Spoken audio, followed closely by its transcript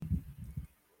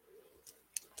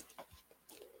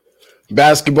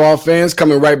Basketball fans,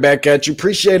 coming right back at you.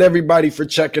 Appreciate everybody for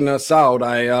checking us out.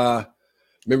 I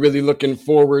been really looking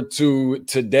forward to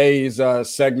today's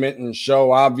segment and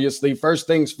show. Obviously, first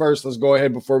things first, let's go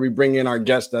ahead before we bring in our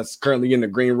guest that's currently in the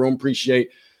green room.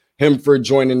 Appreciate him for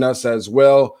joining us as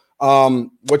well.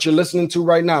 What you're listening to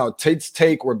right now, Tate's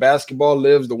Take, where basketball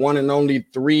lives, the one and only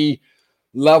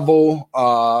 3-level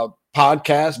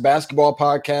podcast, basketball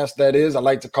podcast, that is. I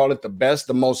like to call it the best,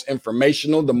 the most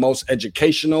informational, the most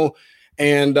educational,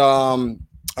 and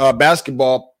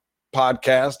basketball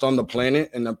podcast on the planet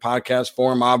in the podcast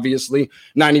form, obviously.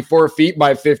 94 feet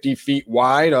by 50 feet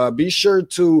wide. Be sure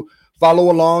to follow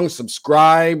along,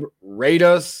 subscribe, rate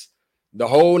us, the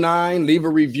whole nine. Leave a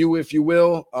review, if you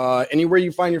will, anywhere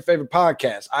you find your favorite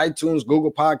podcast: iTunes,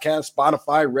 Google Podcasts,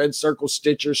 Spotify, Red Circle,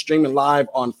 Stitcher, streaming live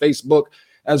on Facebook,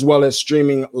 as well as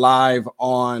streaming live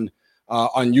on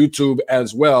YouTube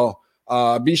as well.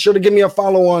 Be sure to give me a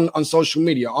follow on social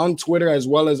media, on Twitter, as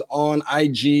well as on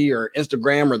IG or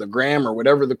Instagram or the gram or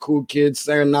whatever the cool kids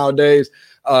say nowadays,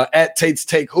 at Tate's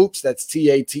Take Hoops. That's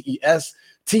TATES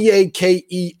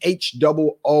TAKEHOOPS.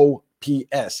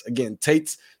 Again,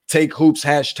 Tate's Take Hoops,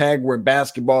 hashtag where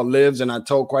basketball lives. And I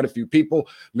told quite a few people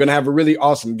I'm going to have a really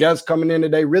awesome guest coming in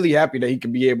today. Really happy that he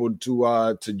could be able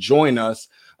to join us,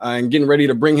 and getting ready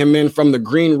to bring him in from the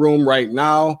green room right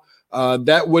now.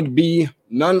 That would be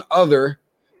none other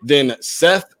than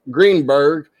Seth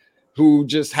Greenberg, who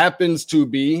just happens to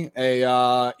be a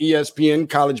ESPN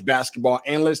college basketball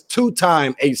analyst,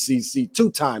 two-time ACC,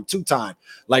 two-time,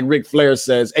 like Ric Flair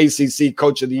says, ACC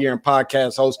Coach of the Year and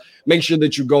podcast host. Make sure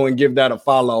that you go and give that a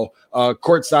follow.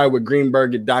 Courtside with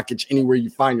Greenberg at Dockage, anywhere you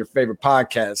find your favorite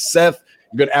podcast. Seth,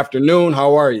 good afternoon.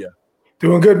 How are you?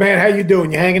 Doing good, man. How you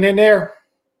doing? You hanging in there?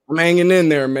 I'm hanging in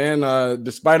there, man.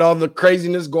 Despite all the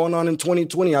craziness going on in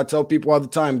 2020, I tell people all the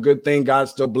time, good thing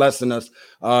God's still blessing us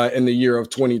in the year of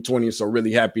 2020. So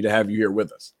really happy to have you here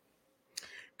with us.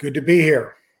 Good to be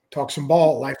here. Talk some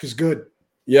ball. Life is good.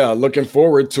 Yeah, looking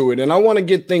forward to it. And I want to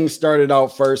get things started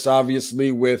out first,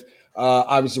 obviously, with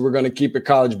obviously we're going to keep it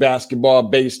college basketball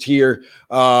based here.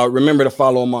 Remember to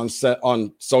follow him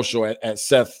on social at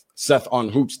Seth on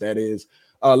Hoops, that is.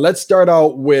 Let's start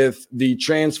out with the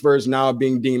transfers now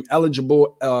being deemed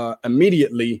eligible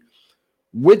immediately.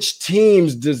 Which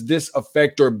teams does this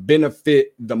affect or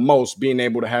benefit the most, being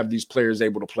able to have these players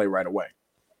able to play right away?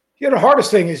 Yeah, the hardest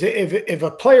thing is if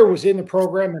a player was in the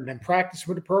program and then practiced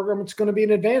with the program, it's going to be an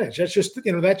advantage. That's just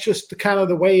the kind of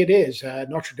the way it is.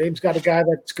 Notre Dame's got a guy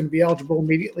that's going to be eligible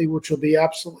immediately, which will be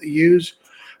absolutely used.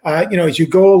 As you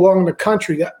go along the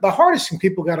country, the hardest thing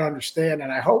people got to understand,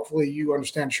 and hopefully you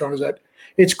understand, Sean, is that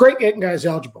it's great getting guys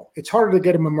eligible. It's harder to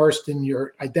get them immersed in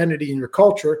your identity and your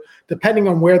culture, depending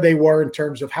on where they were in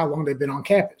terms of how long they've been on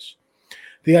campus.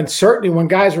 The uncertainty when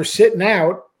guys are sitting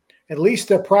out, at least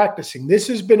they're practicing. This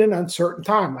has been an uncertain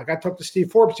time. Like I talked to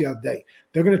Steve Forbes the other day.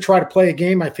 They're going to try to play a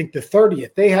game, I think, the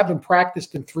 30th. They haven't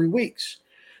practiced in 3 weeks.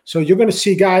 So you're going to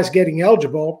see guys getting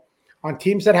eligible on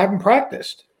teams that haven't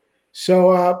practiced.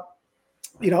 So,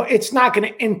 it's not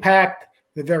going to impact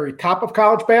the very top of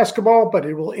college basketball, but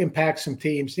it will impact some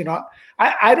teams.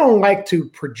 I don't like to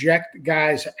project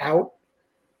guys out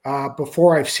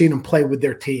before I've seen them play with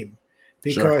their team,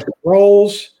 because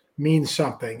roles mean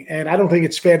something. And I don't think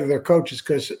it's fair to their coaches,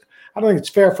 because I don't think it's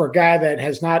fair for a guy that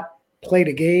has not played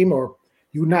a game or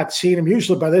you've not seen him.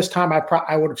 Usually by this time,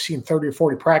 I would have seen 30 or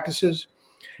 40 practices.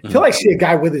 Until I see a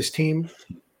guy with his team,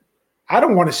 I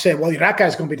don't want to say, well, that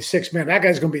guy's going to be the sixth man. That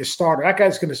guy's going to be a starter. That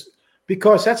guy's going to –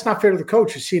 because that's not fair to the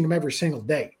coach who's seen him every single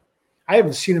day. I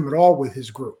haven't seen him at all with his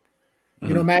group.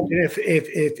 Imagine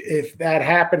if that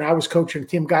happened. I was coaching a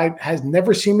team. Guy has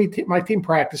never seen my team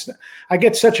practice. I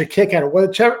get such a kick out of it, whether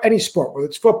it's any sport, whether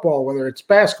it's football, whether it's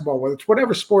basketball, whether it's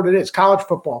whatever sport it is, college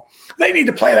football. They need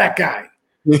to play that guy.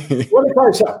 Let me tell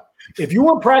you something. If you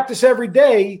want practice every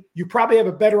day, you probably have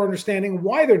a better understanding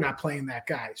why they're not playing that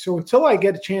guy. So until I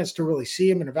get a chance to really see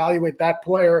him and evaluate that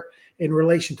player in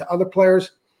relation to other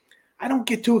players, I don't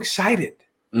get too excited,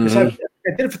 because I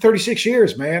did it for 36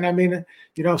 years, man. I mean,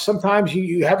 sometimes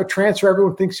you have a transfer,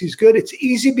 everyone thinks he's good. It's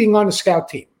easy being on a scout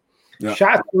team. Yeah.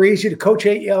 Shots are easy. The coach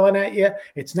ain't yelling at you.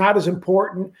 It's not as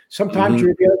important. Sometimes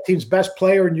you're the other team's best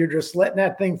player and you're just letting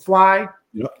that thing fly.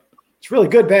 Yeah. It's really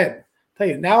good then. Tell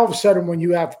you, now all of a sudden when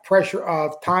you have pressure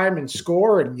of time and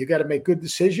score and you got to make good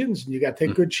decisions and you got to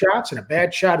take good shots, and a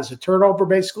bad shot is a turnover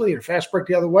basically, and a fast break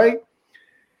the other way,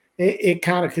 it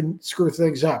kind of can screw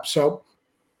things up. So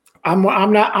I'm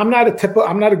not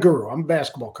a guru. I'm a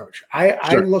basketball coach.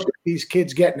 I look at these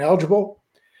kids getting eligible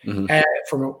and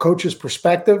from a coach's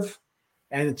perspective,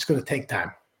 and it's going to take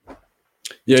time.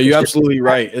 Yeah, you're absolutely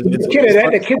right.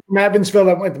 The kid from Evansville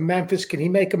that went to Memphis, can he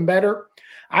make him better?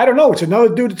 I don't know. It's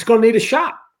another dude that's going to need a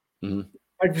shot. Mm-hmm.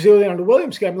 Like on the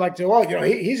Williams game, like, well,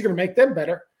 he's going to make them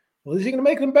better. Well, is he going to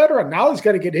make them better? And now he's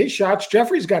got to get his shots.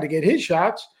 Jeffrey's got to get his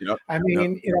shots. Yep. I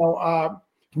mean,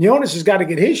 Jonas has got to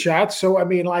get his shots. So, I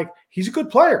mean, like, he's a good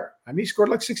player. I mean, he scored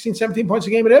like 16, 17 points a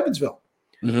game at Evansville.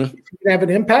 Mm-hmm. He's going to have an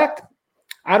impact.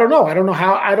 I don't know. I don't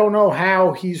know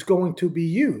how he's going to be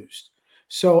used.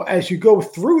 So as you go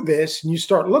through this and you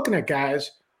start looking at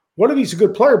guys, one of these is a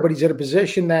good player, but he's at a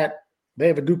position that they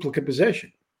have a duplicate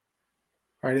position.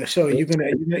 All right. So you're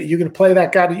gonna play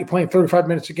that guy that you're playing 35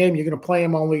 minutes a game. You're gonna play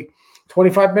him only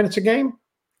 25 minutes a game.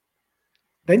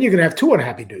 Then you're gonna have two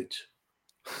unhappy dudes.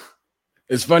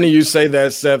 It's funny you say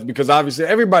that, Seth, because obviously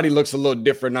everybody looks a little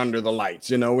different under the lights.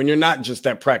 You know, when you're not just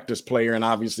that practice player, and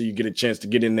obviously you get a chance to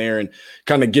get in there and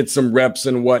kind of get some reps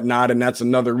and whatnot. And that's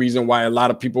another reason why a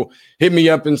lot of people hit me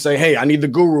up and say, hey, I need the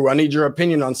guru. I need your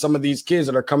opinion on some of these kids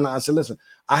that are coming out. I said, listen,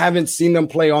 I haven't seen them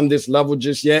play on this level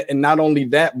just yet. And not only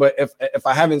that, but if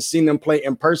I haven't seen them play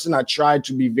in person, I try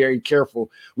to be very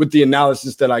careful with the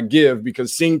analysis that I give,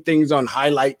 because seeing things on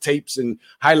highlight tapes and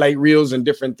highlight reels and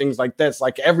different things like that, it's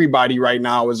like everybody right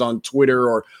now is on Twitter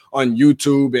or on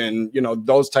YouTube and, you know,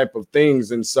 those type of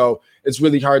things. And so it's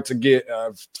really hard to get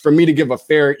for me to give a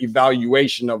fair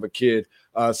evaluation of a kid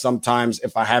sometimes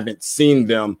if I haven't seen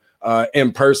them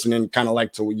in person, and kind of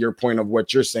like to your point of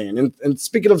what you're saying. And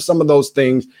speaking of some of those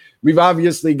things, we've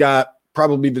obviously got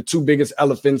probably the two biggest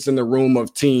elephants in the room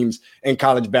of teams in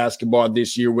college basketball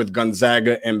this year with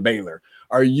Gonzaga and Baylor.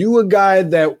 Are you a guy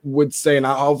that would say, and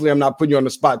hopefully I'm not putting you on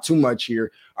the spot too much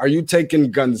here, are you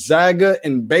taking Gonzaga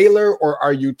and Baylor, or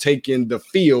are you taking the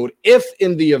field? If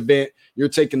in the event you're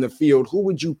taking the field, who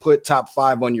would you put top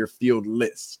 5 on your field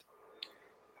list?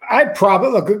 I'd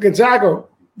probably look. Gonzaga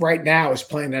right now is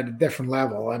playing at a different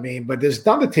level. I mean, but there's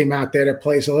another team out there that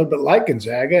plays a little bit like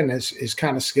Gonzaga and is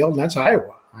kind of skilled, and that's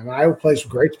Iowa. I mean, Iowa plays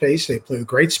with great space. They play with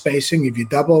great spacing. If you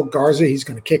double Garza, he's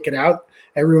going to kick it out.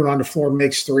 Everyone on the floor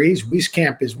makes threes.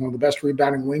 Wieskamp is one of the best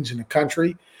rebounding wings in the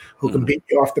country who can beat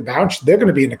you off the bounce. They're going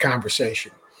to be in the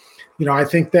conversation. You know, I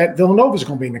think that Villanova is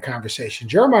going to be in the conversation.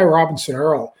 Jeremiah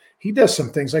Robinson-Earl, he does some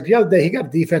things. Like the other day, he got a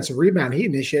defensive rebound. He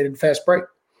initiated a fast break.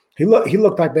 He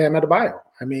looked like Bam Adebayo.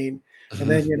 I mean, and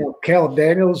then, you know, Caleb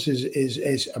Daniels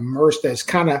is immersed as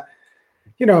kind of,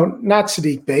 you know, not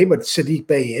Sadiq Bey, but Sadiq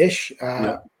Bey-ish.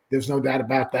 There's no doubt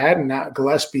about that. And now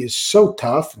Gillespie is so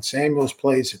tough, and Samuels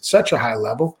plays at such a high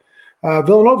level.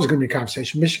 Villanova's going to be in the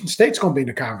conversation. Michigan State's going to be in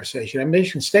the conversation. And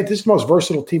Michigan State, this is the most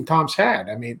versatile team Tom's had.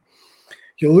 I mean,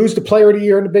 you lose the player of the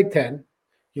year in the Big Ten.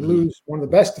 You lose one of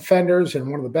the best defenders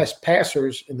and one of the best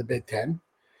passers in the Big Ten,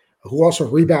 who also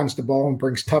rebounds the ball and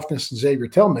brings toughness in Xavier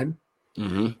Tillman.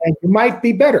 And you might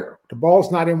be better. The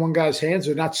ball's not in one guy's hands.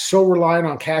 They're not so reliant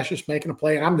on Cassius making a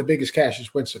play. And I'm the biggest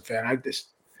Cassius Winston fan. I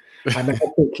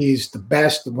think he's the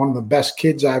best, one of the best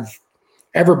kids I've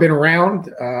ever been around.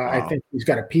 I think he's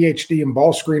got a PhD in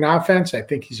ball screen offense. I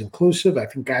think he's inclusive. I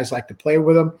think guys like to play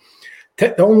with him.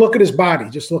 Don't look at his body.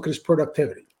 Just look at his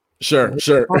productivity. Sure.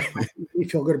 You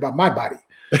feel good about my body.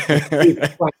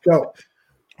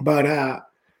 But,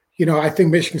 you know, I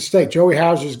think Michigan State, Joey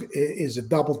Hauser is a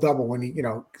double-double when he, you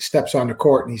know, steps on the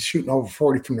court and he's shooting over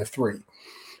 40 from the three.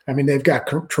 I mean, they've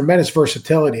got tremendous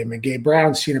versatility. I mean, Gabe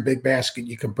Brown's seen a big basket.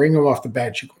 You can bring him off the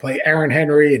bench. You can play Aaron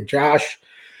Henry and Josh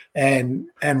and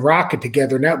Rocket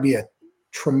together, and that would be a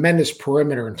tremendous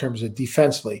perimeter in terms of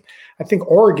defensively. I think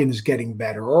Oregon is getting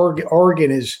better.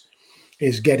 Oregon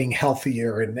is getting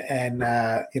healthier, and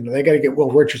you know, they got to get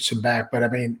Will Richardson back. But I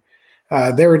mean,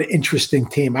 they're an interesting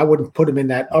team. I wouldn't put them in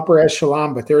that upper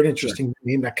echelon, but they're an interesting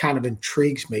team that kind of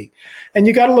intrigues me. And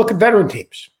you got to look at veteran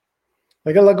teams.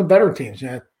 They got to look at veteran teams. You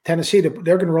know, Tennessee, they're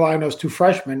going to rely on those two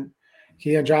freshmen,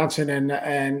 Keon Johnson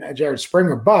and Jared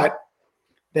Springer, but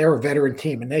they're a veteran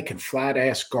team, and they can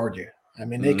flat-ass guard you. I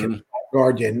mean, they can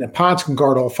guard you. And the Ponce can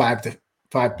guard all five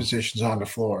positions on the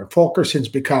floor. And Fulkerson's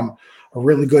become a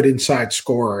really good inside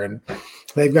scorer. And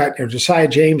they've got, you know, Josiah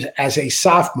James as a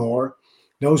sophomore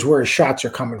knows where his shots are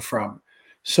coming from.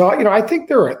 So, you know, I think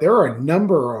there are a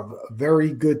number of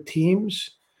very good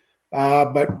teams.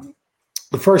 But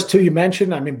the first two you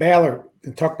mentioned, I mean, Baylor,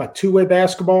 and talk about two-way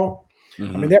basketball. I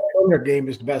mean, their perimeter game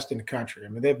is the best in the country. I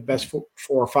mean, they have the best 4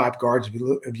 or 5 guards.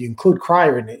 If you include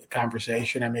Cryer in the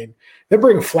conversation, I mean, they're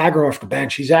bringing Flagler off the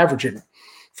bench. He's averaging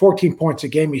 14 points a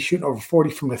game. He's shooting over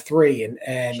 40 from the three,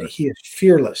 and he is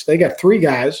fearless. They got 3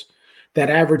 guys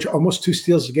that average almost 2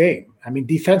 steals a game. I mean,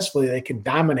 defensively, they can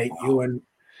dominate you.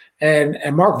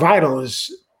 And Mark Vital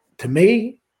is, to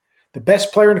me, the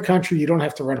best player in the country you don't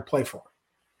have to run a play for,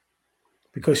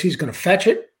 because he's going to fetch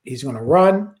it. He's going to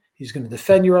run. He's going to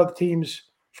defend your other team's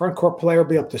front court player, will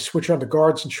be able to switch on the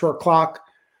guards in short clock.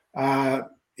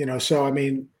 So, I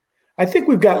mean, I think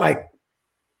we've got like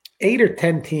 8 or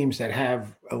 10 teams that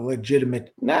have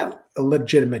not a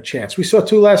legitimate chance. We saw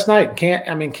 2 last night.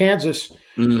 Kansas,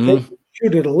 they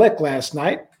shooted a lick last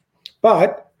night,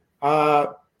 but, they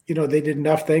did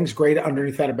enough things great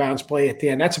underneath that bounce play at the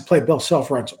end. That's a play Bill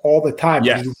Self runs all the time.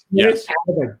 Yes.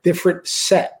 Out of a different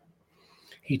set.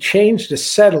 He changed the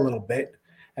set a little bit.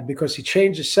 And because he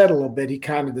changed the set a little bit, he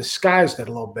kind of disguised it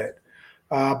a little bit.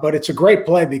 But it's a great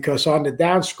play because on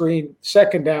the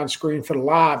second down screen for the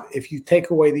lob, if you take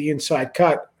away the inside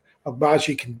cut,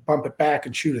 Agbaji can bump it back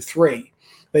and shoot a 3.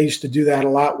 They used to do that a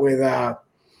lot with,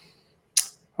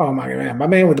 my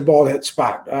man with the ball hit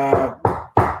spot.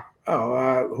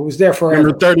 Who was there for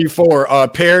number 34,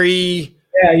 Perry?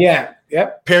 Yeah,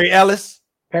 yep. Perry Ellis?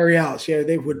 Perry Ellis, yeah.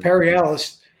 They would Perry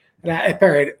Ellis. And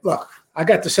Perry, look, I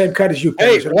got the same cut as you.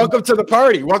 Perry. Hey, welcome to the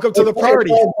party. Welcome to the party.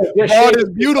 God is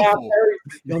beautiful.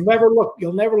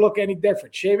 You'll never look any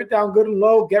different. Shave it down good and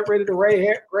low. Get rid of the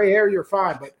gray hair. You're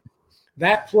fine. But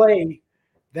that play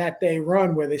that they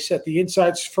run where they set the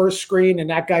inside first screen and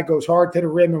that guy goes hard to the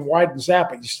rim and widens that,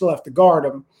 but you still have to guard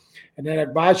him. And then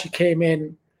Agbaji came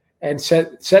in and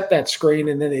set that screen,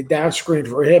 and then they down screen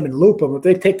for him and loop him. If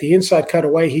they take the inside cut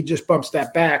away, he just bumps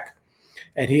that back.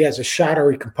 And he has a shot or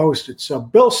he can post it. So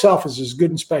Bill Self is as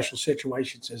good in special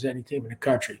situations as any team in the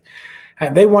country.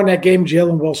 And they won that game.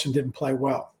 Jalen Wilson didn't play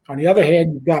well. On the other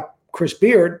hand, you've got Chris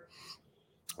Beard,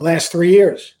 last 3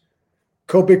 years,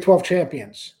 co-Big 12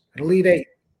 champions, an Elite 8,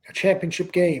 a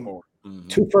championship game,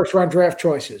 2 first-round draft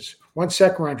choices, 1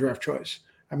 second-round draft choice.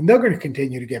 I mean, they're going to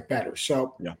continue to get better.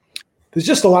 So there's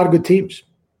just a lot of good teams.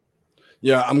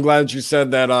 Yeah, I'm glad you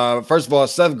said that. First of all,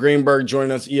 Seth Greenberg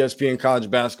joined us, ESPN college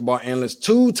basketball analyst,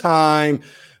 2-time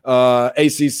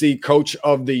ACC Coach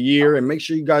of the Year. And make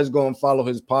sure you guys go and follow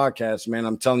his podcast, man.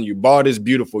 I'm telling you, Bald is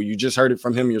beautiful. You just heard it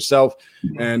from him yourself.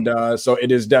 And so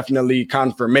it is definitely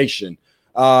confirmation.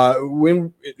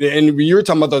 When you were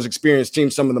talking about those experienced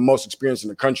teams, some of the most experienced in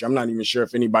the country, I'm not even sure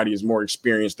if anybody is more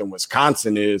experienced than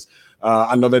Wisconsin is.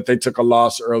 I know that they took a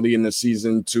loss early in the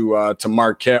season to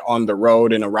Marquette on the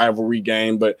road in a rivalry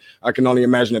game, but I can only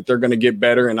imagine that they're going to get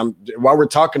better. And while we're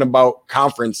talking about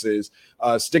conferences,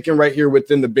 sticking right here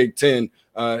within the Big Ten,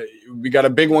 we got a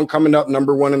big one coming up,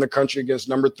 number 1 in the country against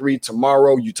number 3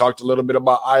 tomorrow. You talked a little bit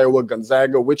about Iowa,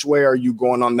 Gonzaga. Which way are you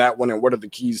going on that one, and what are the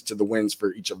keys to the wins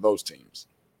for each of those teams?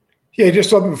 Yeah, just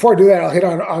before I do that, I'll hit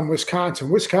on Wisconsin.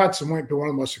 Wisconsin might be one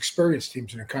of the most experienced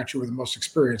teams in the country with the most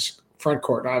experienced front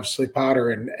court, obviously Potter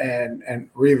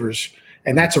and Reavers.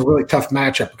 And that's a really tough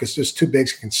matchup because those 2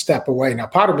 bigs can step away. Now,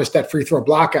 Potter missed that free throw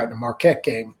block out in the Marquette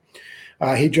game.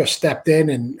 He just stepped in,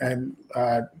 and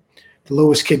the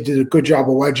Lewis kid did a good job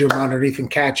of wedging him underneath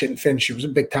and catch it and finish. It was a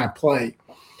big-time play.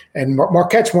 And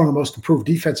Marquette's one of the most improved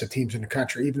defensive teams in the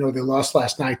country, even though they lost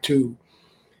last night to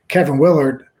Kevin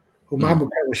Willard, who Mamu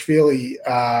Pelishvili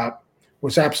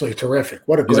was absolutely terrific.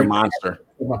 What a great monster.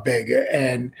 Big.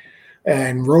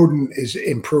 And Roden is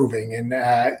improving. And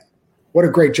what a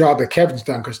great job that Kevin's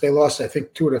done because they lost, I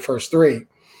think, 2 of the first 3.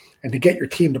 And to get your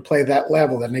team to play that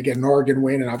level, then they get an Oregon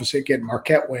win and obviously get a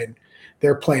Marquette win,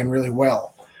 they're playing really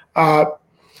well.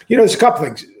 There's a couple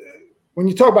things. When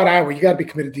you talk about Iowa, you got to be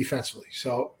committed defensively.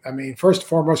 So, I mean, first and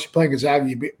foremost, you're playing Gonzaga,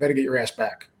 you better get your ass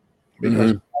back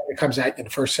because it comes at you in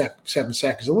the first 7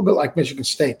 seconds. A little bit like Michigan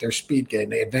State, their speed game.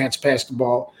 They advance past the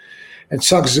ball. And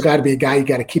Suggs has got to be a guy you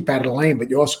got to keep out of the lane, but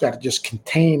you also got to just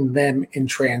contain them in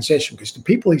transition because the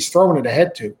people he's throwing it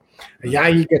ahead to,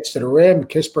 Ayayi gets to the rim,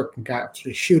 Kispert can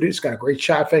actually shoot it. He's got a great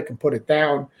shot fake and put it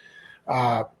down.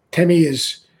 Timmy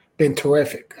has been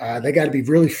terrific. They got to be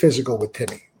really physical with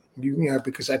Timmy,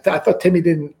 because I thought Timmy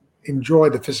didn't enjoy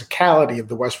the physicality of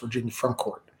the West Virginia front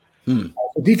court. The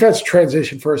defense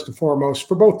transition first and foremost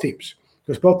for both teams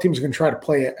because both teams are going to try to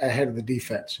play ahead of the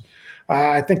defense.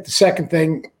 I think the second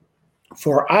thing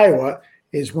for Iowa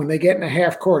is when they get in a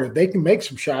half court, if they can make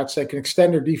some shots, they can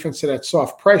extend their defense to that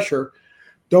soft pressure.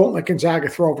 Don't let Gonzaga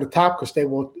throw over the top because they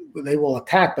will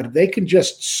attack. But if they can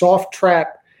just soft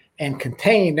trap and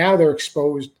contain, now they're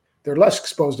exposed. They're less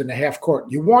exposed in the half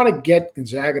court. You want to get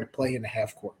Gonzaga to play in the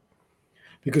half court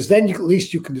because then at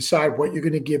least you can decide what you're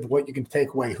going to give, what you're going to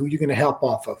take away, who you're going to help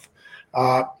off of.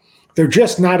 They're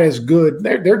just not as good.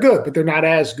 They're good, but they're not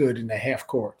as good in the half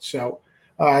court. So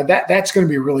that's going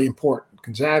to be really important.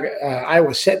 Gonzaga,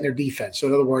 Iowa setting their defense. So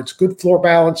in other words, good floor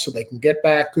balance so they can get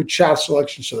back, good shot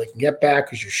selection so they can get back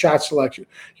because your shot selection,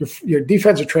 your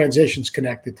defensive transitions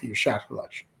connected to your shot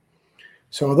selection.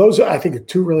 So those are, I think, are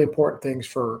 2 really important things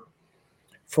for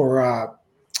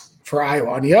for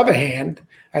Iowa. On the other hand,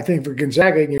 I think for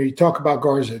Gonzaga, you talk about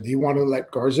Garza. Do you want to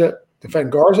let Garza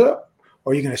defend Garza,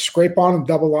 or are you going to scrape on him,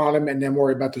 double on him, and then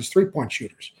worry about those 3-point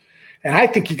shooters? And I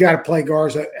think you got to play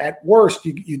Garza. At worst,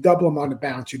 you double him on the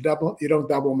bounce. You don't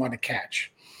double him on the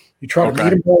catch. You try to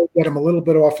meet him, get him a little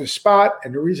bit off his spot.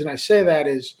 And the reason I say that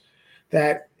is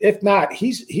that if not,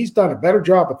 he's done a better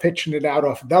job of pitching it out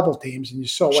off double teams. And you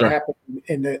saw what happened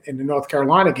in the North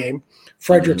Carolina game.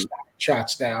 Frederick's knocking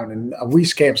shots down, and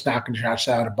Wieskamp's knocking shots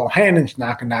down, and Bohannon's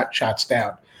knocking shots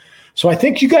down. So I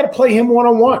think you got to play him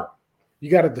one-on-one. You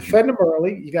got to defend him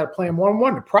early. You got to play him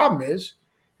one-on-one. The problem is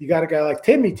you got a guy like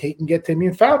Timmy. He can get Timmy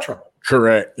in foul trouble.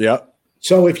 Correct. Yep.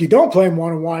 So if you don't play him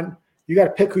one-on-one, you got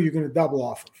to pick who you're going to double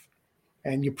off of.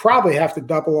 And you probably have to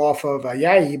double off of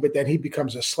Yayi, but then he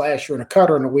becomes a slasher and a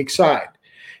cutter on the weak side.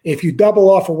 If you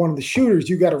double off of one of the shooters,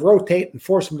 you got to rotate and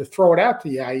force him to throw it out to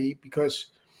Yayi, because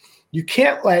you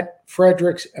can't let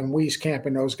Fredericks and Wieskamp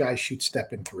and those guys shoot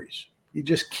step-in threes. You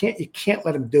just can't. You can't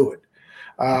let them do it.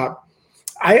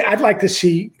 I'd like to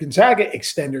see Gonzaga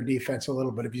extend their defense a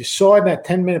little bit. If you saw in that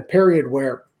 10-minute period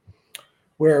where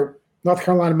North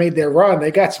Carolina made their run, they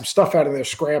got some stuff out of their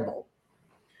scramble.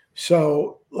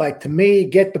 So, like, to me,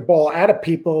 get the ball out of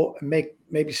people and make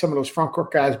maybe some of those front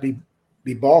court guys be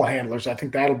ball handlers. I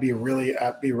think that'll be really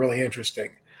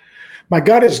interesting. My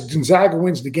gut is Gonzaga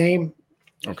wins the game.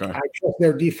 Okay. I trust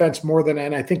their defense more than,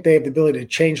 and I think they have the ability to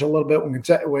change a little bit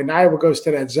when Iowa goes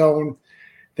to that zone.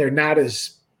 They're not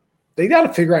as – they got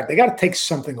to figure out – they got to take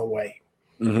something away.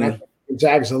 Mm-hmm. And I think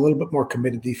Gonzaga's a little bit more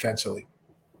committed defensively.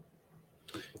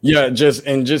 Yeah, just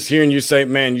hearing you say,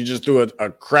 man, you just threw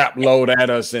a crap load at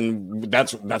us, and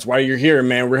that's why you're here,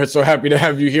 man. We're so happy to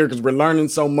have you here because we're learning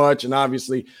so much, and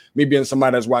obviously, me being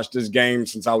somebody that's watched this game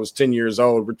since I was 10 years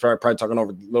old, we're probably talking a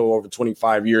little over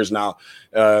 25 years now.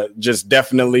 Just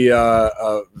definitely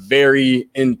very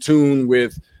in tune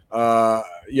with how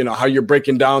you're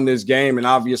breaking down this game, and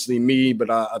obviously me,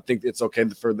 but I think it's okay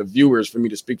for the viewers for me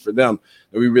to speak for them.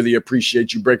 We really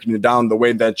appreciate you breaking it down the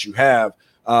way that you have.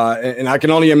 And I can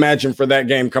only imagine for that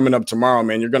game coming up tomorrow,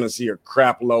 man, you're going to see a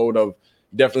crap load of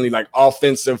definitely like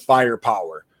offensive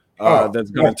firepower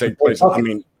that's going to take place. I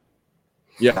mean,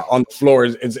 yeah, on the floor,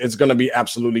 it's going to be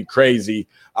absolutely crazy.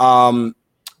 I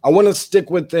want to stick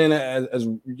within, as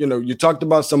you know, you talked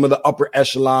about some of the upper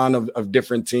echelon of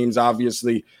different teams,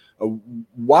 obviously.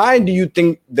 Why do you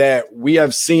think that we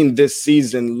have seen this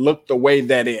season look the way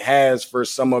that it has for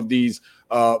some of these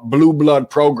blue blood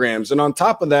programs? And on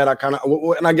top of that,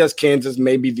 and I guess Kansas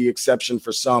may be the exception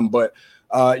for some, but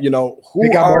who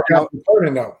are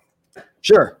though?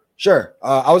 Sure.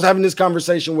 I was having this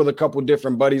conversation with a couple of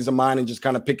different buddies of mine and just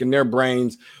kind of picking their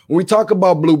brains. When we talk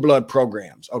about blue blood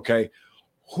programs, okay,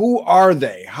 who are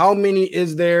they? How many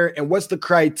is there? And what's the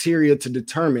criteria to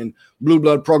determine blue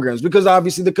blood programs? Because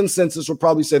obviously the consensus will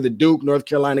probably say the Duke, North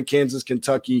Carolina, Kansas,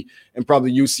 Kentucky, and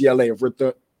probably UCLA if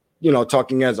we're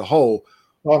talking as a whole.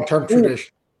 Long-term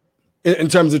tradition. In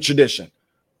terms of tradition.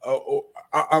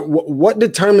 What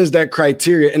determines that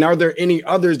criteria? And are there any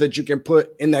others that you can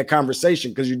put in that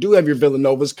conversation? Because you do have your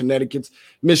Villanovas, Connecticut's,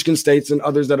 Michigan States, and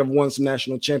others that have won some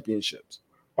national championships.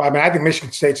 Well, I mean, I think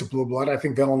Michigan State's a blue blood. I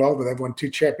think Villanova, they've won 2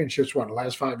 championships in the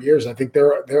last 5 years. I think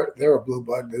they're a blue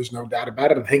blood. There's no doubt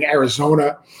about it. I think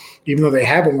Arizona, even though they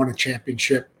haven't won a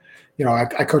championship,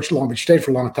 I coached Long Beach State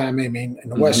for a long time. I mean, in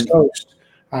the West Coast,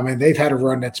 I mean, they've had a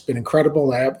run that's been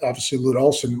incredible. Obviously, Lute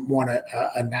Olson won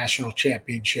a national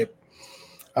championship,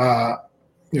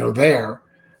 there.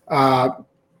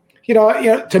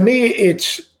 To me,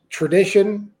 it's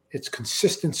tradition, it's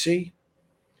consistency,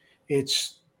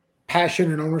 it's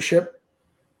passion and ownership.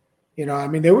 I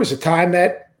mean, there was a time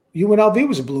that UNLV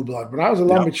was a blue blood. When I was at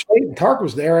Long Beach State and Tark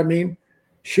was there, I mean,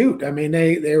 shoot. I mean,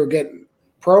 they were getting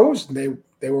pros and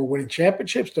they were winning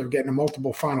championships. They were getting to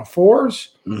multiple Final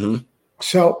Fours. Mm-hmm.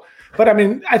 So, but I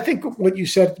mean, I think what you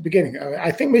said at the beginning,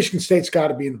 I think Michigan State's got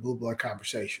to be in the blue blood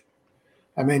conversation.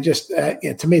 I mean, just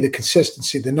to me, the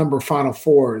consistency, the number of Final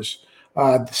Fours,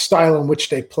 the style in which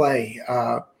they play,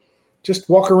 just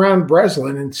walk around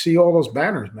Breslin and see all those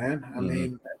banners, man. I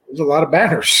mean, there's a lot of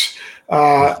banners.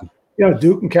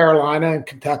 Duke and Carolina and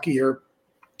Kentucky are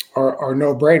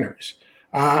no-brainers.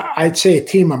 I'd say a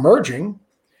team emerging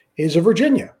is a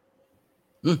Virginia.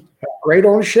 Great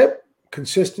ownership,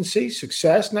 consistency,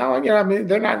 success. Now, I mean,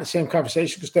 they're not in the same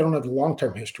conversation because they don't have the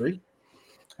long-term history.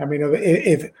 I mean,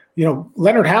 if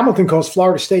Leonard Hamilton calls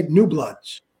Florida State new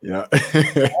bloods. Yeah.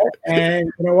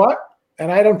 And you know what?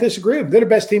 And I don't disagree with them. They're the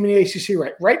best team in the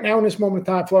ACC right now in this moment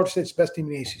in time. Florida State's the best team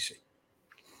in the ACC.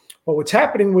 But what's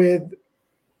happening with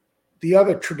the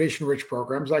other tradition-rich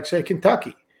programs, like, say,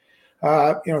 Kentucky,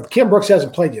 Cam Brooks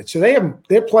hasn't played yet. So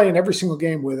they're playing every single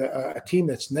game with a team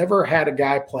that's never had a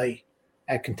guy play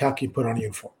at Kentucky and put on a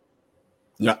uniform.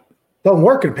 Yeah. Doesn't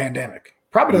work in a pandemic.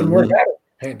 Probably doesn't work out of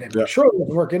a pandemic. Yeah. Sure, it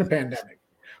doesn't work in a pandemic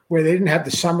where they didn't have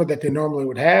the summer that they normally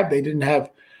would have. They didn't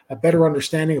have a better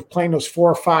understanding of playing those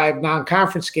 4 or 5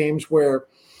 non-conference games where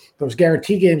those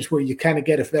guarantee games where you kind of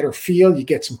get a better feel, you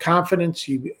get some confidence.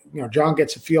 John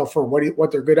gets a feel for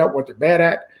what they're good at, what they're bad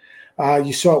at.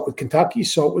 You saw it with Kentucky, you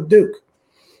saw it with Duke.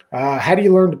 How do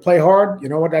you learn to play hard? You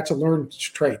know what? That's a learned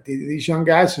trait. These young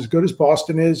guys, as good as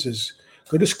Boston is, as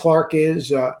good as Clark is,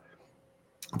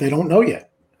 they don't know yet.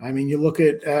 I mean, you look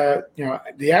at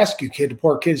the Askew kid. The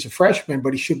poor kid is a freshman,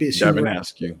 but he should be a senior. Devin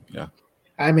Askew, yeah.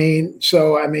 I mean,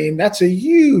 that's a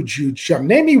huge, huge jump.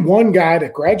 Name me one guy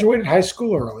that graduated high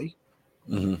school early,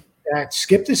 that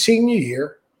skipped his senior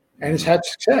year, and has had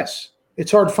success.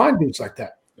 It's hard to find dudes like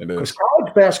that. It is. Because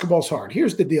college basketball is hard.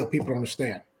 Here's the deal people don't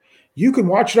understand. You can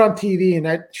watch it on TV, and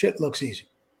that shit looks easy.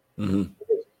 Mm-hmm.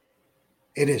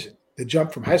 It isn't. The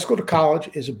jump from high school to college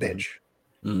is a bitch.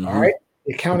 Mm-hmm. All right?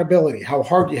 The accountability, how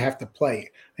hard you have to play,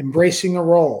 embracing a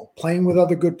role, playing with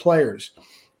other good players,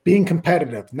 being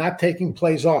competitive, not taking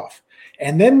plays off.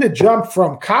 And then the jump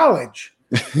from college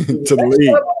to the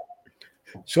league. Level.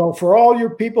 So for all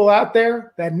your people out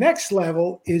there, that next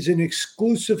level is an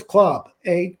exclusive club.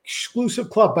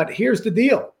 But here's the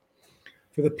deal.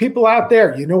 For the people out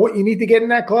there, you know what you need to get in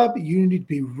that club? You need to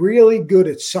be really good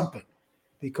at something.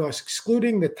 Because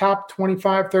excluding the top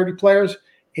 25, 30 players,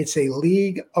 it's a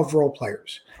league of role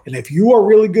players. And if you are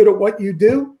really good at what you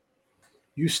do,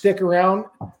 you stick around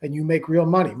and you make real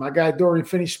money. My guy Dorian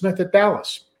Finney-Smith at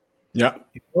Dallas. Yeah.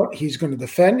 He's going to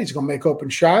defend. He's going to make open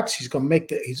shots. He's going to make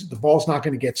the ball's not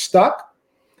going to get stuck.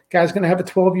 Guy's going to have a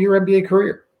 12-year NBA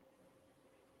career.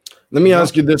 Let me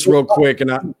ask you this real quick,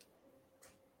 and I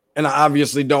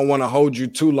obviously don't want to hold you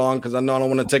too long because I know I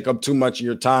don't want to take up too much of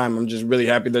your time. I'm just really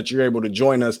happy that you're able to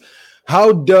join us.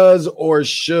 How does or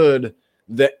should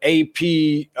the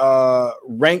AP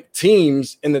rank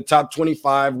teams in the top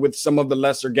 25 with some of the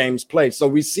lesser games played? So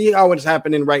we see how it's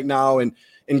happening right now in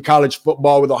college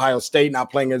football with Ohio State not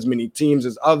playing as many teams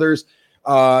as others.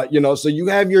 So you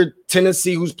have your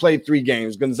Tennessee who's played 3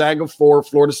 games, Gonzaga 4,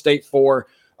 Florida State 4,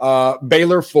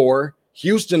 Baylor 4,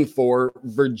 Houston 4,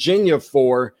 Virginia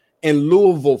 4, and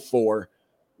Louisville 4.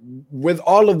 With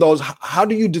all of those, how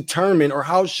do you determine, or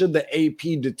how should the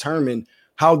AP determine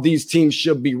how these teams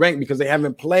should be ranked? Because they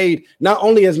haven't played not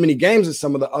only as many games as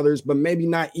some of the others, but maybe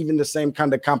not even the same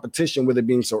kind of competition with it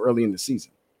being so early in the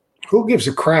season. Who gives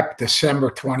a crap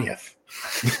December 20th?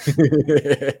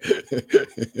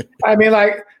 I mean,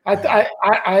 like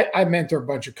I mentor a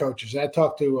bunch of coaches. I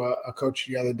talked to a coach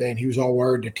the other day, and he was all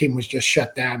worried the team was just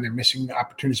shut down. They're missing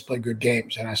opportunities to play good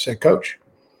games. And I said, Coach,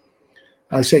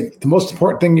 the most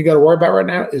important thing you got to worry about right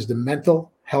now is the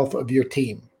mental health of your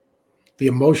team, the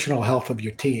emotional health of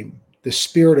your team, the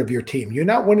spirit of your team. You're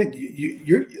not winning.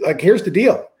 You're like, here's the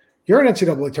deal. You're an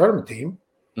NCAA tournament team.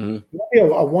 Mm-hmm. You'll be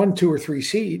a 1, 2, or 3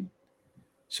 seed.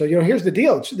 So, here's the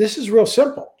deal. This is real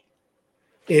simple.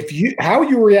 How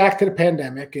you react to the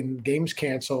pandemic and games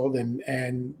canceled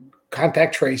and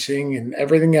contact tracing and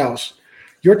everything else,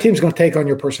 your team's going to take on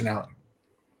your personality.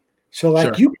 So, like,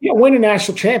 sure. You can't win a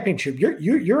national championship.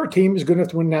 Your team is good enough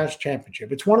to win a national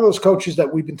championship. It's one of those coaches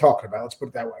that we've been talking about. Let's put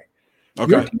it that way.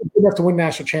 Okay. Your team is good enough to win a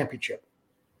national championship.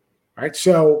 All right.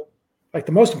 So, like,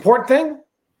 the most important thing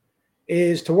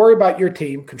is to worry about your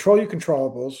team, control your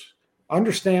controllables,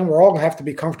 understand we're all going to have to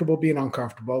be comfortable being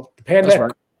uncomfortable. The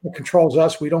pandemic controls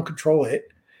us. We don't control it.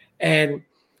 And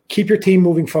keep your team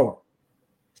moving forward.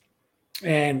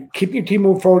 And keeping your team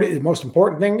moving forward, the most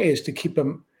important thing is to keep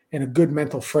them in a good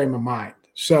mental frame of mind.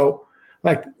 So,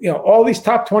 like, all these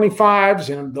top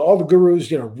 25s and all the gurus,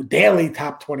 daily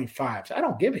top 25s. I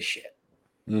don't give a shit.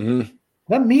 Mm-hmm.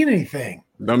 Doesn't mean anything.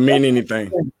 Doesn't mean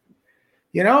anything.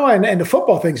 And the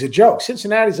football thing's a joke.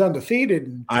 Cincinnati's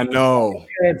undefeated. I know.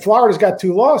 And Florida's got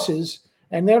 2 losses,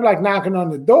 and they're like knocking on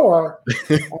the door.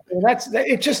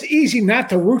 It's just easy not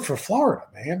to root for Florida,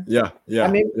 man. Yeah. I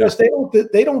mean, because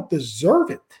they don't deserve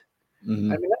it.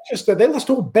 Mm-hmm. I mean, that's just they lost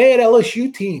to a bad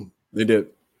LSU team. They did.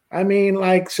 I mean,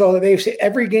 like, so they say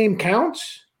every game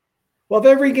counts. Well, if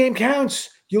every game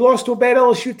counts, you lost to a bad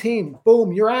LSU team.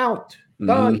 Boom, you're out.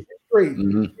 Done. History.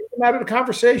 Mm-hmm. Get them out of the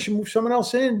conversation. Move someone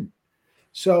else in.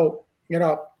 So,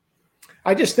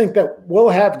 I just think that we'll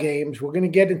have games. We're going to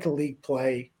get into league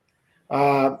play.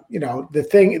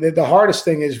 The hardest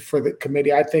thing is for the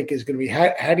committee, I think, is going to be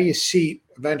how do you seat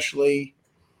eventually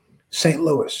St.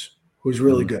 Louis, who's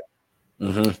really good.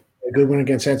 Mm-hmm. A good win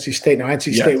against NC State. Now,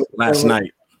 NC State last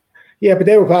night. Yeah, but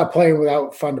they were playing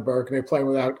without Funderburk, and they're playing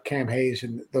without Cam Hayes,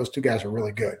 and those two guys are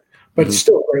really good. But it's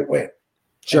still a great win.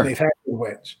 Sure. And they've had good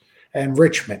wins. And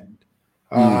Richmond.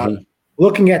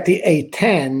 Looking at the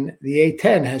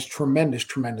A10 has tremendous,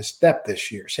 tremendous depth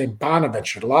this year. Same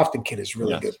Bonovich, the Lofton kid is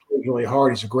really good. Plays really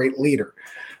hard. He's a great leader.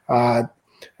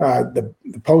 The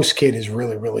Post kid is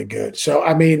really, really good. So,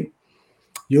 I mean,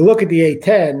 you look at the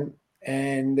A10,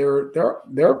 and they're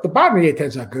the bottom of the A10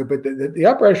 is not good, but the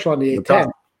upper echelon of the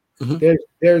A10,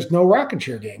 there's no rocking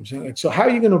chair games. And so how are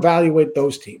you going to evaluate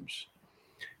those teams?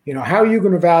 You know, how are you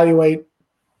going to evaluate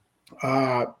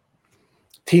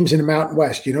teams in the Mountain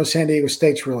West? You know, San Diego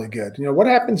State's really good. You know, what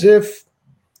happens if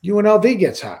UNLV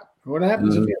gets hot? What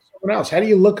happens if you have someone else? How do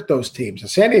you look at those teams? And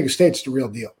San Diego State's the real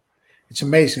deal. It's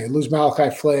amazing. They lose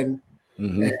Malachi Flynn,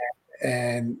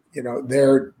 and you know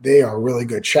they are really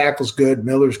good. Shackle's good.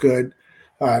 Miller's good.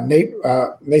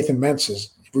 Nathan Mensah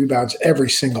rebounds every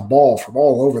single ball from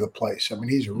all over the place. I mean,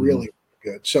 he's really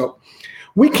good. So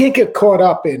we can't get caught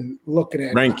up in looking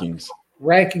at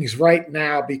rankings right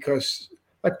now because,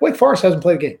 like, Wake Forest hasn't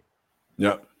played a game.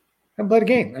 Yep. Haven't played a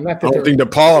game. I don't think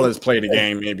DePaul has played a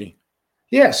game, maybe.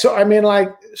 Yeah. So, I mean,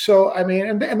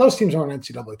 and those teams aren't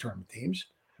NCAA tournament teams.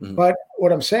 But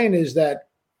what I'm saying is that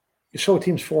you show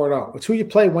teams 4-0. It's who you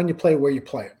play, when you play, where you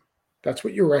play them. That's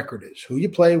what your record is. Who you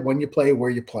play, when you play, where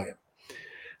you play them.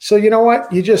 So you know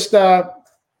what? You just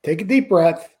take a deep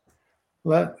breath.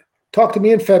 Talk to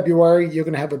me in February. You're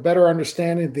going to have a better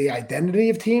understanding of the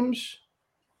identity of teams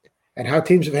and how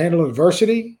teams have handled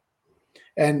adversity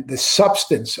and the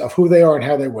substance of who they are and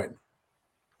how they win.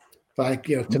 Like,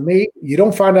 you know, to me, you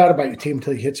don't find out about your team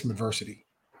until you hit some adversity.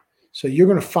 So you're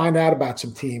going to find out about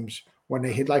some teams when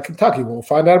they hit, like Kentucky. We'll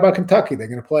find out about Kentucky. They're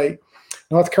going to play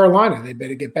North Carolina. They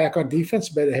better get back on defense,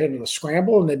 better handle a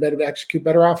scramble, and they better execute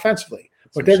better offensively.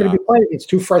 But they're going to be playing against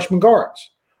two freshman guards,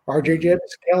 R.J.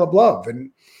 Gibbs, Caleb Love,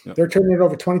 and they're turning it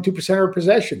over 22% of their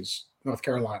possessions, North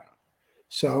Carolina.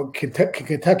 So can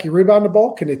Kentucky rebound the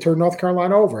ball? Can they turn North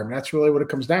Carolina over? I mean, that's really what it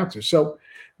comes down to. So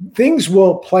things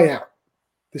will play out.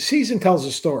 The season tells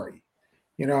a story.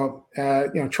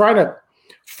 Trying to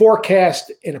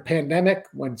forecast in a pandemic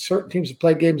when certain teams have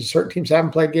played games and certain teams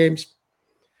haven't played games.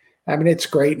 I mean, it's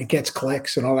great and it gets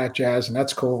clicks and all that jazz, and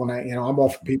that's cool. And I'm all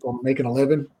for people making a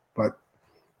living, but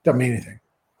doesn't mean anything.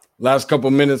 Last couple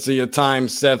minutes of your time,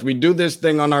 Seth. We do this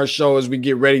thing on our show as we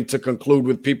get ready to conclude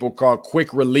with people called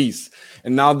quick release.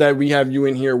 And now that we have you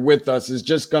in here with us, I'm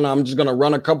just gonna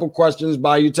run a couple questions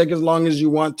by you. Take as long as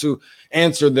you want to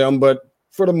answer them, but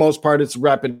for the most part, it's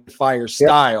rapid fire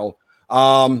style.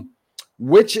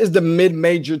 Which is the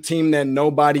mid-major team that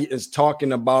nobody is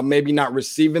talking about, maybe not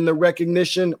receiving the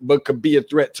recognition, but could be a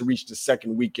threat to reach the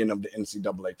second weekend of the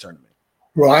NCAA tournament?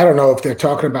 Well, I don't know if they're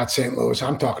talking about St. Louis.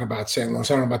 I'm talking about St. Louis.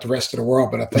 I don't know about the rest of the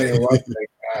world, but I'll tell you what,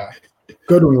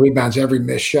 Goodwin rebounds every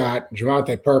missed shot.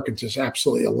 Javante Perkins is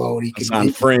absolutely alone.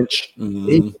 Hassan French.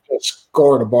 He can just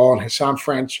score the ball. And Hassan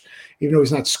French, even though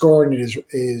he's not scoring,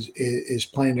 is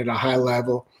playing at a high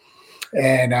level.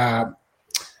 And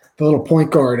the little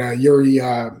point guard, Yuri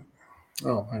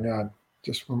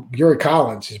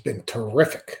Collins has been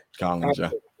terrific.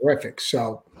 Terrific.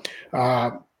 So,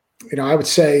 I would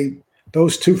say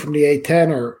those two from the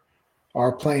A10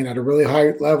 are playing at a really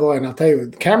high level. And I'll tell you,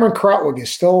 Cameron Krutwig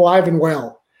is still alive and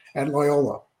well at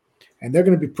Loyola, and they're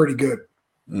going to be pretty good.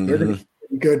 They're going to be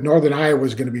pretty good. Northern Iowa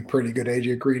is going to be pretty good.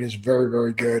 AJ Green is very,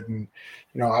 very good. And,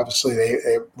 obviously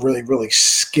they're really, really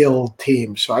skilled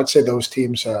teams. So I'd say those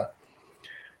teams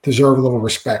deserve a little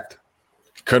respect.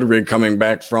 Kudrig coming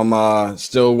back from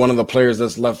still one of the players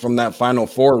that's left from that Final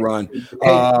Four run.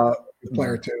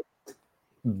 Player too.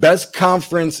 Best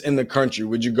conference in the country.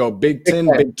 Would you go Big Ten,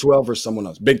 Big 12, or someone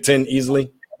else? Big Ten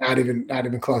easily? Not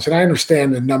even close. And I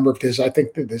understand the number of this. I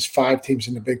think that there's 5 teams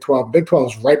in the Big 12. Big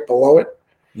 12 is right below it.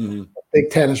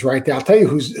 Big Ten is right there. I'll tell you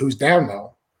who's down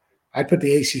though. I'd put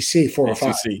the ACC 4 or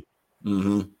 5.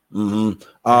 Who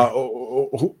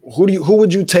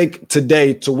would you take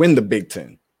today to win the Big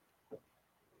Ten?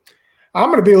 I'm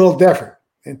going to be a little different.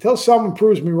 Until someone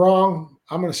proves me wrong,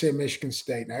 I'm going to say Michigan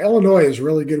State. Now, Illinois is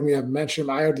really good. We haven't mentioned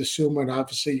him. Ayo Dosunmu, and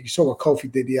obviously you saw what Kofi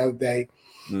did the other day.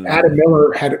 Adam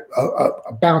Miller had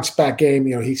a bounce-back game.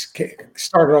 He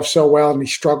started off so well, and he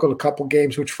struggled a couple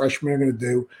games, which freshmen are going to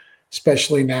do,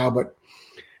 especially now. But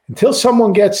until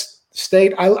someone gets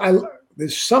State,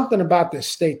 there's something about this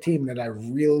State team that I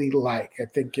really like. I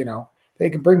think, they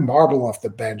can bring Marble off the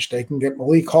bench. They can get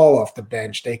Malik Hall off the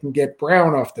bench. They can get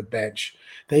Brown off the bench.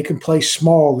 They can play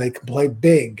small. They can play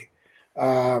big.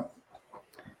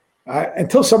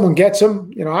 Until someone gets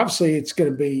them, obviously it's going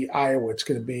to be Iowa, it's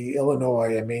going to be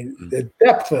Illinois. I mean, the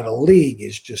depth of the league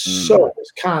is just so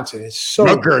Wisconsin is so.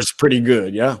 Rutgers pretty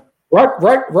good, yeah.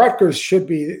 Rutgers should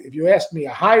be, if you ask me,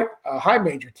 a high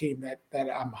major team that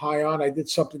I'm high on. I did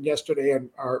something yesterday on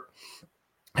our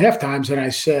half times, and I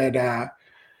said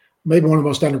maybe one of the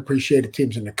most underappreciated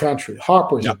teams in the country.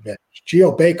 Harper's a bitch.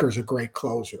 Geo Baker's a great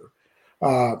closer.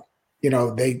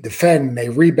 They defend, they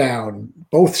rebound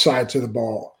both sides of the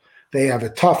ball. They have a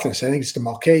toughness. I think it's the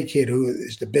Mulcahy kid who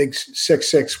is the big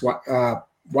 6'6"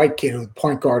 white kid, who's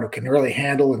point guard, who can really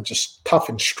handle and just tough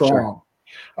and strong.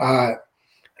 Sure.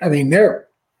 I mean, they're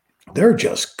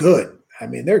just good. I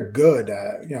mean, they're good.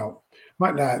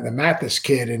 The Mathis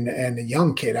kid and the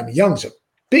Young kid. I mean, Young's a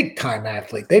big time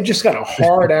athlete. They've just got a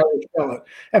hard average pellet.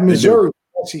 And Missouri,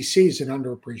 SEC is an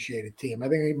underappreciated team. I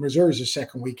think Missouri's a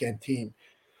second weekend team.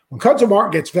 When Cudzell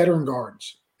Martin gets veteran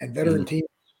guards and veteran teams,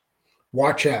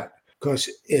 watch out. Because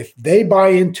if they buy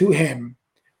into him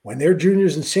when they're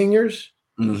juniors and seniors,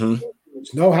 they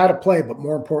know how to play, but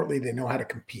more importantly, they know how to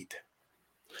compete.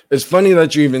 It's funny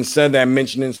that you even said that,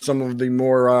 mentioning some of the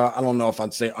more, I don't know if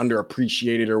I'd say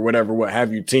underappreciated or whatever, what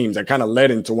have you, teams. That kind of led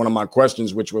into one of my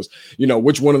questions, which was,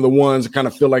 which one of the ones kind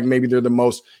of feel like maybe they're the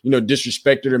most,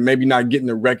 disrespected or maybe not getting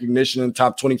the recognition in the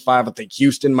top 25. I think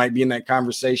Houston might be in that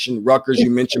conversation. Rutgers, you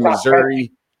mentioned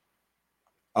Missouri.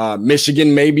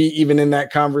 Michigan, maybe even in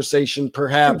that conversation,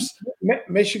 perhaps.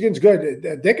 Michigan's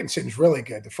good. Dickinson's really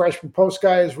good. The freshman post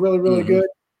guy is really, really good.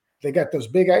 They got those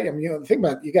big. Think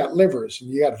about it, you got Livers and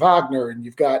you got Wagner and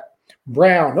you've got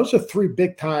Brown. Those are three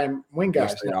big time wing guys.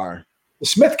 Yes, they are. The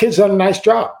Smith kid's done a nice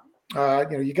job.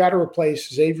 You got to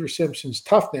replace Xavier Simpson's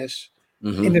toughness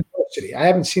in adversity. I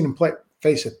haven't seen him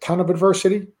face a ton of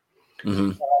adversity.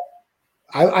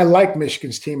 I like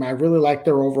Michigan's team. I really like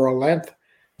their overall length.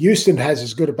 Houston has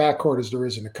as good a backcourt as there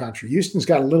is in the country. Houston's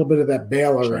got a little bit of that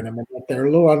Baylor in them. And they're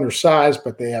a little undersized,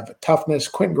 but they have a toughness.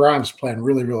 Quentin Grimes playing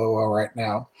really, really well right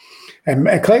now. And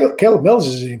Caleb Mills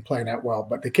isn't even playing that well.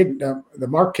 But the kid, the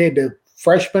Marquette, the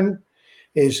freshman,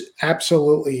 is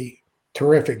absolutely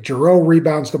terrific. Giroux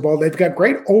rebounds the ball. They've got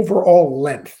great overall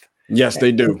length. Yes,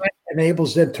 they do.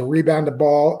 Enables them to rebound the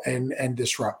ball and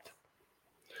disrupt.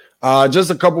 Just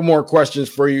a couple more questions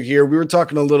for you here. We were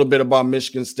talking a little bit about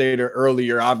Michigan State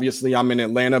earlier. Obviously, I'm in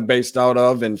Atlanta, based out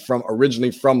of, and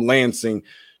originally from Lansing.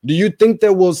 Do you think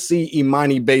that we'll see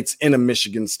Imani Bates in a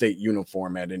Michigan State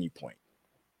uniform at any point?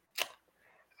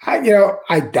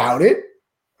 I doubt it.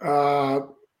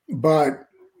 But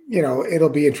it'll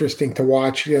be interesting to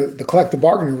watch. The collective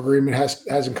bargaining agreement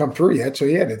hasn't come through yet, so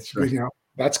it's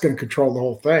that's going to control the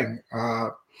whole thing.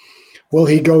 Will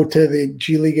he go to the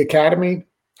G League Academy?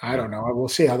 I don't know. We'll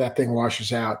see how that thing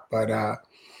washes out. But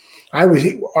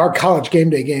our college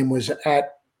game day game was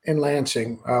in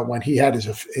Lansing when he had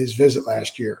his visit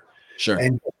last year. Sure.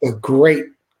 And a great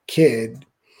kid,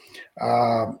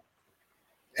 and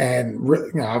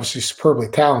obviously superbly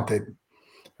talented.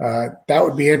 That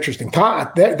would be interesting.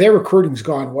 Tom, their recruiting's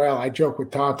gone well. I joke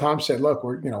with Tom. Tom said, "Look,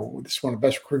 this is one of the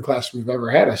best recruiting classes we've ever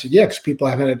had." I said, "Yeah, because people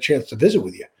haven't had a chance to visit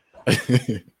with you."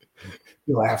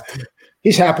 He laughed.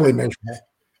 He's happily miserable.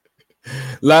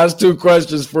 Last two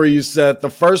questions for you, Seth. The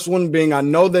first one being, I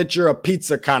know that you're a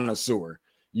pizza connoisseur.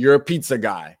 You're a pizza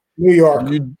guy. New York.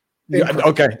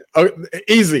 Okay.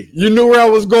 Easy. You knew where I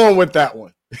was going with that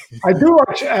one. I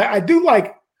do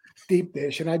like deep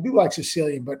dish, and I do like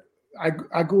Sicilian, but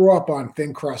I grew up on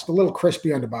thin crust, a little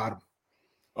crispy on the bottom.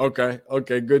 Okay.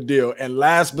 Good deal. And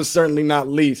last but certainly not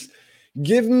least,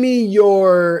 give me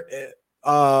your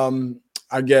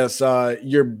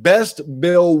your best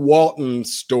Bill Walton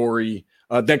story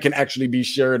that can actually be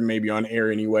shared maybe on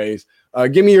air anyways.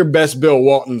 Give me your best Bill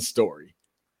Walton story.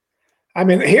 I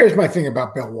mean, here's my thing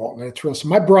about Bill Walton. It's real. So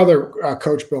my brother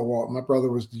coached Bill Walton. My brother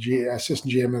was the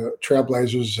assistant GM of the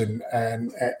Trailblazers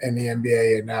and the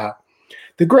NBA. And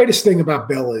the greatest thing about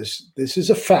Bill is this is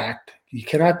a fact. You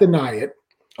cannot deny it.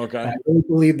 Okay. I really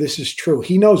believe this is true.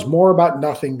 He knows more about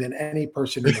nothing than any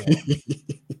person in the world.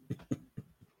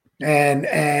 And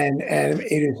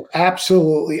it is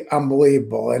absolutely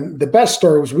unbelievable. And the best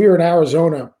story was we were in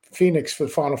Arizona, Phoenix for the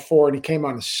Final Four, and he came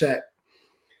on the set.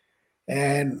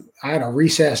 And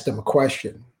Reese asked him a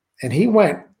question. And he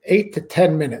went 8 to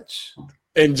 10 minutes.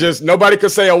 And just nobody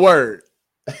could say a word.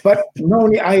 But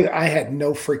I had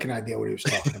no freaking idea what he was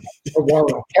talking about. The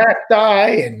Warlow cacti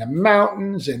and the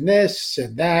mountains and this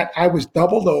and that. I was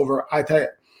doubled over. I tell you.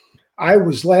 I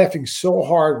was laughing so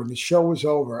hard when the show was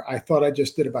over. I thought I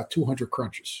just did about 200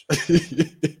 crunches.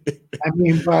 I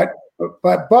mean, but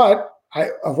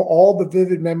of all the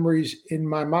vivid memories in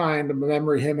my mind, the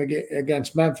memory of him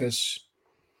against Memphis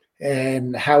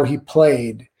and how he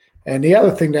played, And the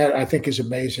other thing that I think is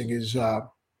amazing is,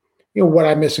 what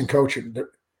I miss in coaching,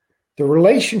 the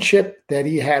relationship that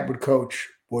he had with Coach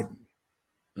Wooden,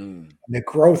 the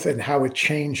growth and how it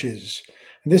changes.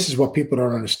 And this is what people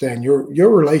don't understand. Your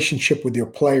relationship with your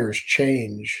players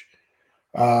change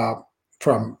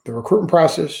from the recruitment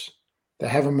process to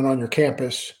having them on your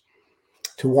campus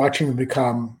to watching them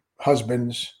become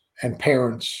husbands and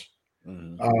parents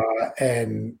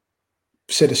and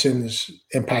citizens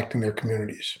impacting their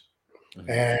communities.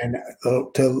 And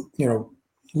to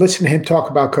listen to him talk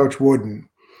about Coach Wooden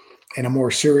in a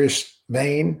more serious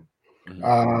vein,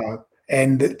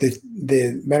 and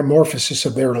the metamorphosis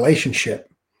of their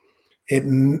relationship, it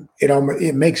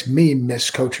makes me miss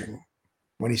coaching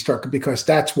when he started, because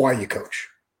that's why you coach.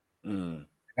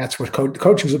 That's what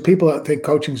coaching is. People that think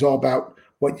coaching is all about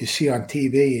what you see on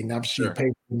TV and obviously you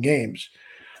pay for games.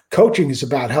 Coaching is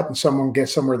about helping someone get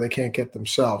somewhere they can't get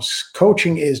themselves.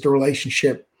 Coaching is the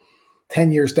relationship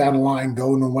 10 years down the line,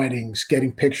 going to weddings,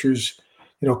 getting pictures,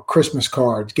 Christmas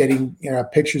cards, getting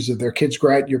pictures of their kids,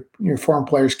 your foreign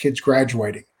players' kids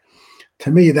graduating.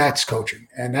 To me, that's coaching.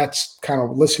 And that's kind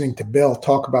of listening to Bill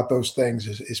talk about those things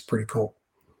is pretty cool.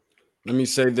 Let me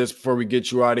say this before we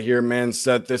get you out of here, man.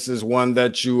 Seth, this is one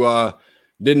that you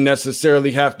didn't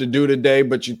necessarily have to do today,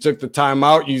 but you took the time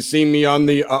out. You see me on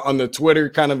the Twitter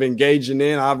kind of engaging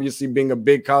in, obviously being a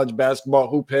big college basketball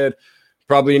hoop head.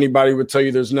 Probably anybody would tell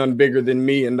you there's none bigger than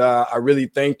me. And I really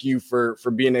thank you for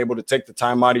being able to take the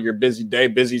time out of your busy day,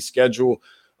 busy schedule,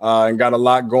 and got a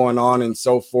lot going on and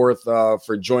so forth,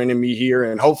 for joining me here.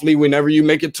 And hopefully whenever you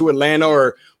make it to Atlanta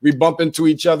or we bump into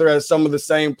each other at some of the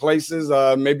same places,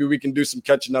 maybe we can do some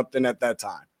catching up then at that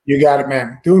time. You got it,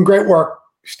 man. Doing great work.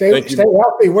 Stay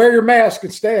healthy. Wear your mask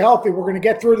and stay healthy. We're going to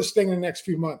get through this thing in the next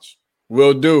few months.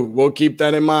 Will do. We'll keep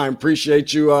that in mind.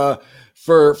 Appreciate you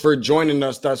for joining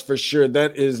us. That's for sure.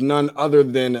 That is none other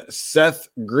than Seth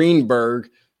Greenberg,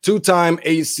 two-time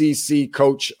ACC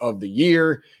Coach of the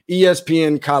Year,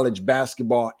 ESPN college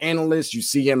basketball analyst. You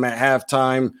see him at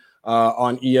halftime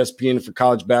on ESPN for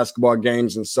college basketball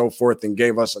games and so forth, and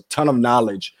gave us a ton of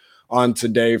knowledge on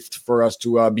today for us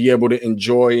to be able to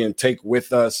enjoy and take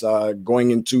with us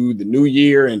going into the new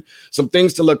year, and some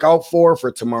things to look out for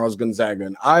tomorrow's Gonzaga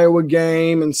and Iowa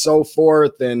game and so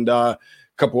forth, and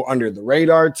couple under the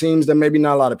radar teams that maybe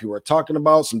not a lot of people are talking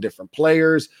about, some different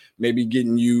players, maybe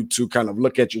getting you to kind of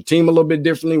look at your team a little bit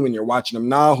differently when you're watching them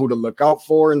now, who to look out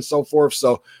for and so forth.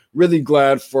 So really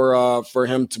glad for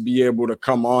him to be able to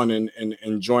come on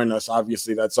and join us.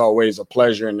 Obviously, that's always a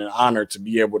pleasure and an honor to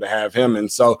be able to have him.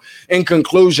 And so in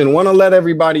conclusion, want to let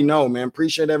everybody know, man,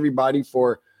 appreciate everybody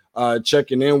for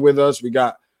checking in with us. We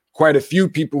got quite a few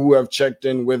people who have checked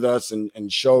in with us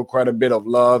and showed quite a bit of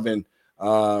love, and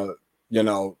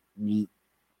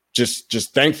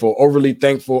just thankful,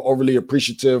 overly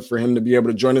appreciative for him to be able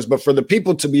to join us. But for the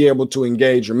people to be able to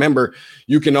engage, remember,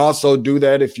 you can also do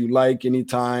that if you like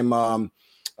anytime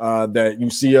that you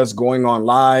see us going on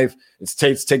live. It's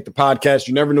Tate's Take the Podcast.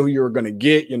 You never knew who you were going to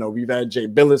get. We've had Jay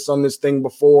Billis on this thing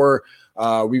before.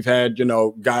 We've had,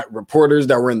 got reporters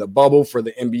that were in the bubble for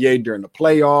the NBA during the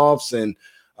playoffs, and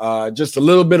just a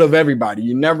little bit of everybody.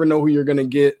 You never know who you're going to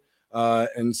get.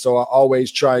 And so I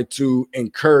always try to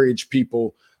encourage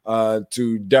people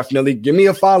to definitely give me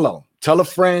a follow. Tell a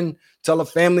friend, tell a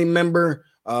family member,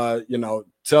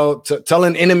 tell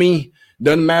an enemy.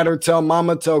 Doesn't matter. Tell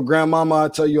mama, tell grandmama. I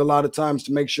tell you a lot of times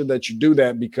to make sure that you do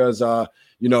that, because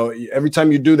every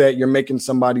time you do that, you're making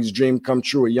somebody's dream come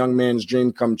true, a young man's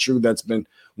dream come true that's been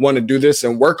wanting to do this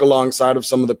and work alongside of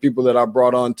some of the people that I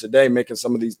brought on today, making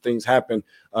some of these things happen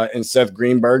in Seth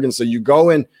Greenberg. And so you go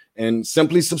in and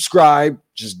simply subscribe.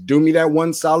 Just do me that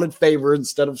one solid favor.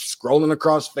 Instead of scrolling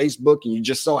across Facebook and you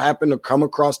just so happen to come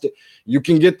across it, you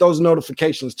can get those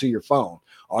notifications to your phone.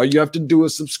 All you have to do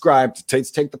is subscribe to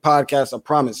Take the Podcast. I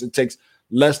promise it takes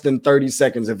less than 30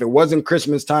 seconds. If it wasn't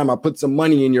Christmas time, I'll put some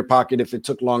money in your pocket if it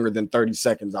took longer than 30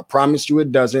 seconds. I promise you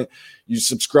it doesn't. You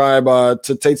subscribe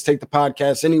to Take the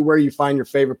Podcast anywhere you find your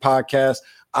favorite podcast: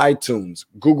 iTunes,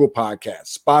 Google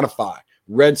Podcasts, Spotify,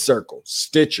 Red Circle,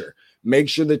 Stitcher. Make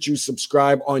sure that you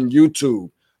subscribe on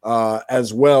YouTube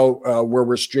as well, where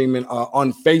we're streaming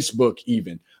on Facebook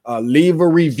even. Leave a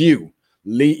review.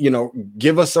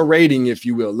 Give us a rating, if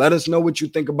you will. Let us know what you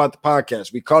think about the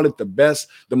podcast. We call it the best,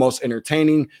 the most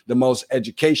entertaining, the most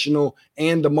educational,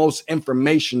 and the most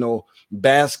informational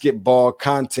basketball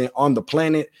content on the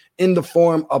planet in the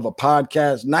form of a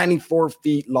podcast, 94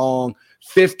 feet long,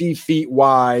 50 feet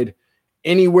wide.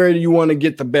 Anywhere you want to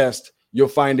get the best, you'll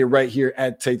find it right here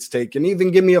at Tate's Take. And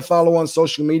even give me a follow on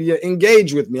social media.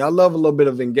 Engage with me. I love a little bit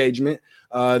of engagement.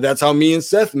 That's how me and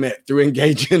Seth met, through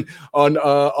engaging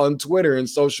on Twitter and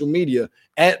social media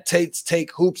at Tate's Take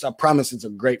Hoops. I promise it's a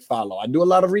great follow. I do a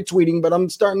lot of retweeting, but I'm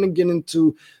starting to get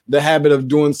into the habit of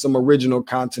doing some original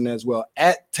content as well.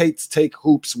 At Tate's Take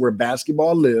Hoops, where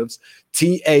basketball lives.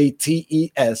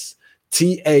 TATES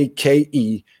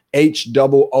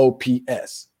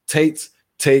TAKEHOOPS. Tate's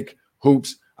Take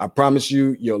Hoops. I promise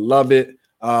you, you'll love it.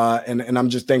 And I'm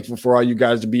just thankful for all you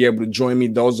guys to be able to join me.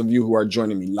 Those of you who are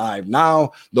joining me live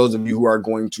now, those of you who are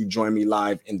going to join me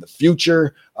live in the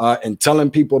future, and telling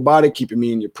people about it, keeping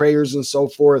me in your prayers and so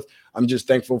forth. I'm just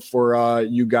thankful for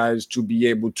you guys to be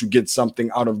able to get something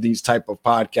out of these type of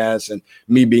podcasts, and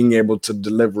me being able to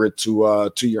deliver it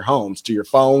to your homes, to your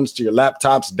phones, to your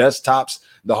laptops, desktops,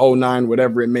 the whole nine,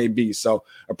 whatever it may be. So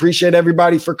appreciate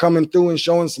everybody for coming through and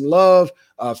showing some love.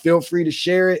 Feel free to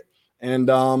share it. And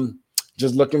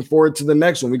just looking forward to the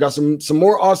next one. We got some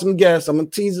more awesome guests. I'm going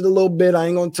to tease it a little bit. I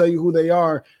ain't going to tell you who they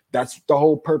are. That's the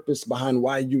whole purpose behind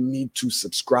why you need to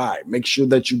subscribe. Make sure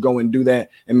that you go and do that,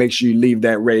 and make sure you leave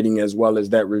that rating as well as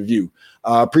that review.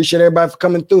 Appreciate everybody for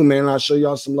coming through, man. I'll show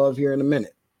y'all some love here in a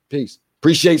minute. Peace.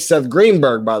 Appreciate Seth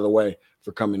Greenberg, by the way,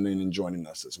 for coming in and joining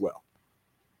us as well.